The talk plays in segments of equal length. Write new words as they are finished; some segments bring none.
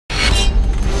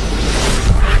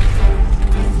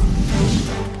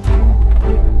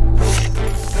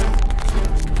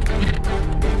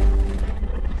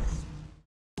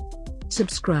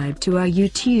subscribe to our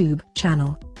YouTube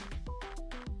channel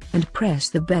and press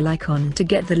the bell icon to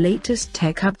get the latest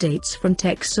tech updates from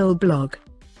TechSole Blog.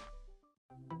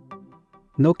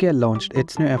 Nokia launched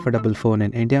its new affordable phone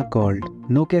in India called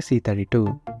Nokia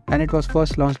C32, and it was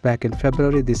first launched back in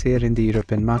February this year in the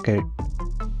European market.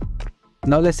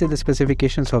 Now let's see the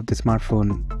specifications of the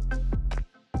smartphone.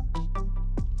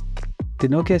 The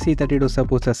Nokia C32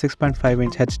 supports a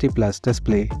 6.5-inch HD Plus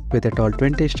display with a tall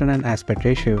 20:9 aspect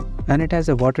ratio, and it has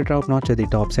a water drop notch at the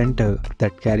top center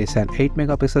that carries an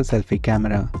 8-megapixel selfie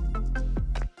camera.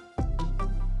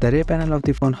 The rear panel of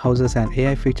the phone houses an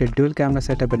AI-featured dual camera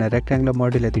setup in a rectangular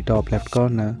module at the top left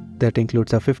corner that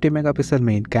includes a 50-megapixel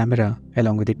main camera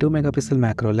along with the 2-megapixel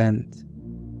macro lens.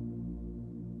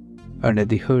 Under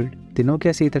the hood, the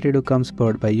Nokia C32 comes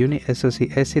powered by Uni-SoC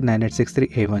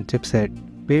SC9863A1 chipset,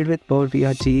 paired with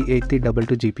PowerVR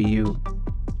GE8322 GPU.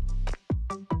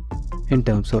 In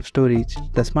terms of storage,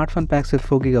 the smartphone packs with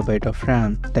 4GB of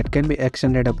RAM that can be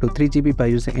extended up to 3GB by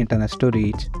using internal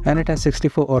storage, and it has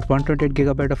 64 or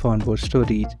 128GB of onboard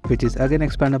storage, which is again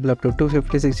expandable up to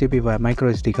 256GB via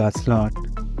microSD card slot.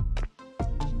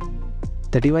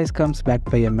 The device comes backed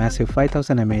by a massive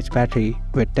 5000 mAh battery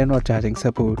with 10W charging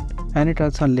support, and it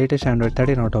runs on latest Android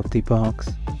 13 out of the box.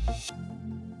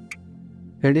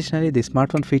 Additionally, the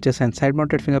smartphone features an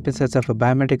side-mounted fingerprint sensor for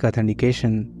biometric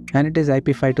authentication, and it is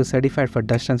IP52 certified for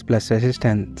dust and splash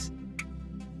resistance.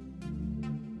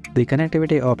 The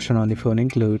connectivity option on the phone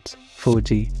includes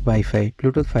 4G, Wi-Fi,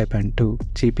 Bluetooth 5.2,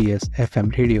 GPS,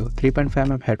 FM radio,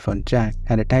 3.5mm headphone jack,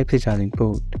 and a Type-C charging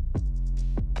port.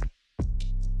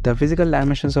 The physical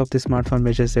dimensions of the smartphone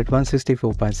measures at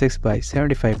 164.6 by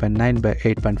 75.9 by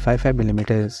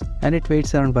 8.55mm, and it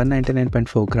weighs around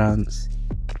 199.4 grams.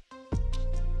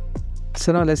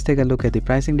 So now let's take a look at the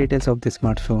pricing details of the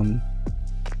smartphone.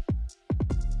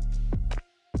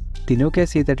 The Nokia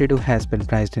C32 has been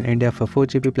priced in India for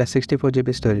 4GB plus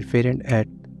 64GB storage variant at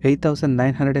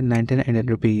 8,999 Indian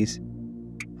rupees,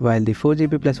 while the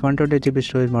 4GB plus 128GB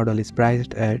storage model is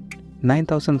priced at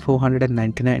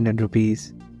 9,499 Indian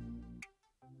rupees.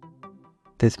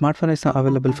 The smartphone is now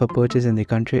available for purchase in the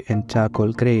country in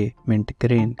charcoal grey, mint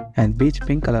green, and beige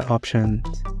pink color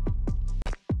options.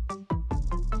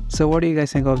 So what do you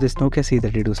guys think of this Nokia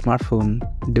C32 smartphone?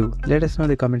 Do let us know in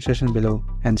the comment section below,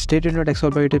 and stay tuned to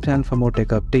TechSole Blog YouTube channel for more tech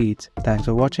updates. Thanks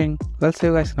for watching. We'll see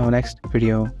you guys in our next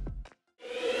video.